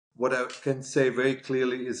what I can say very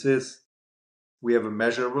clearly is this: we have a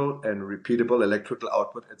measurable and repeatable electrical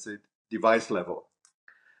output at the device level.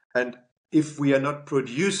 And if we are not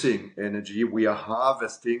producing energy, we are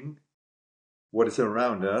harvesting what is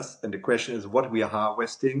around us. And the question is what we are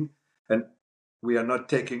harvesting. And we are not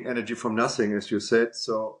taking energy from nothing, as you said.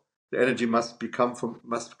 So the energy must come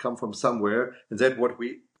from somewhere. And that what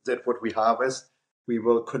we harvest, we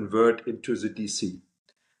will convert into the DC.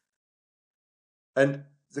 And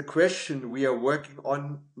the question we are working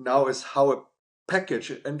on now is how a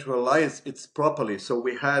package internalize it properly. So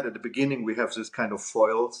we had at the beginning, we have this kind of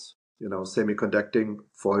foils, semiconducting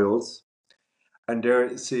foils. And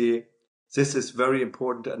this is very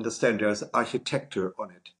important to understand. There's architecture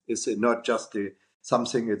on it. It's not just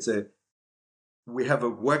something, we have a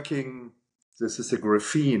working, this is a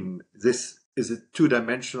graphene. This is a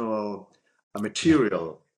two-dimensional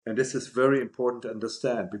material. And this is very important to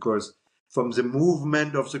understand because from the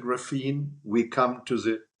movement of the graphene, we come to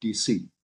the DC.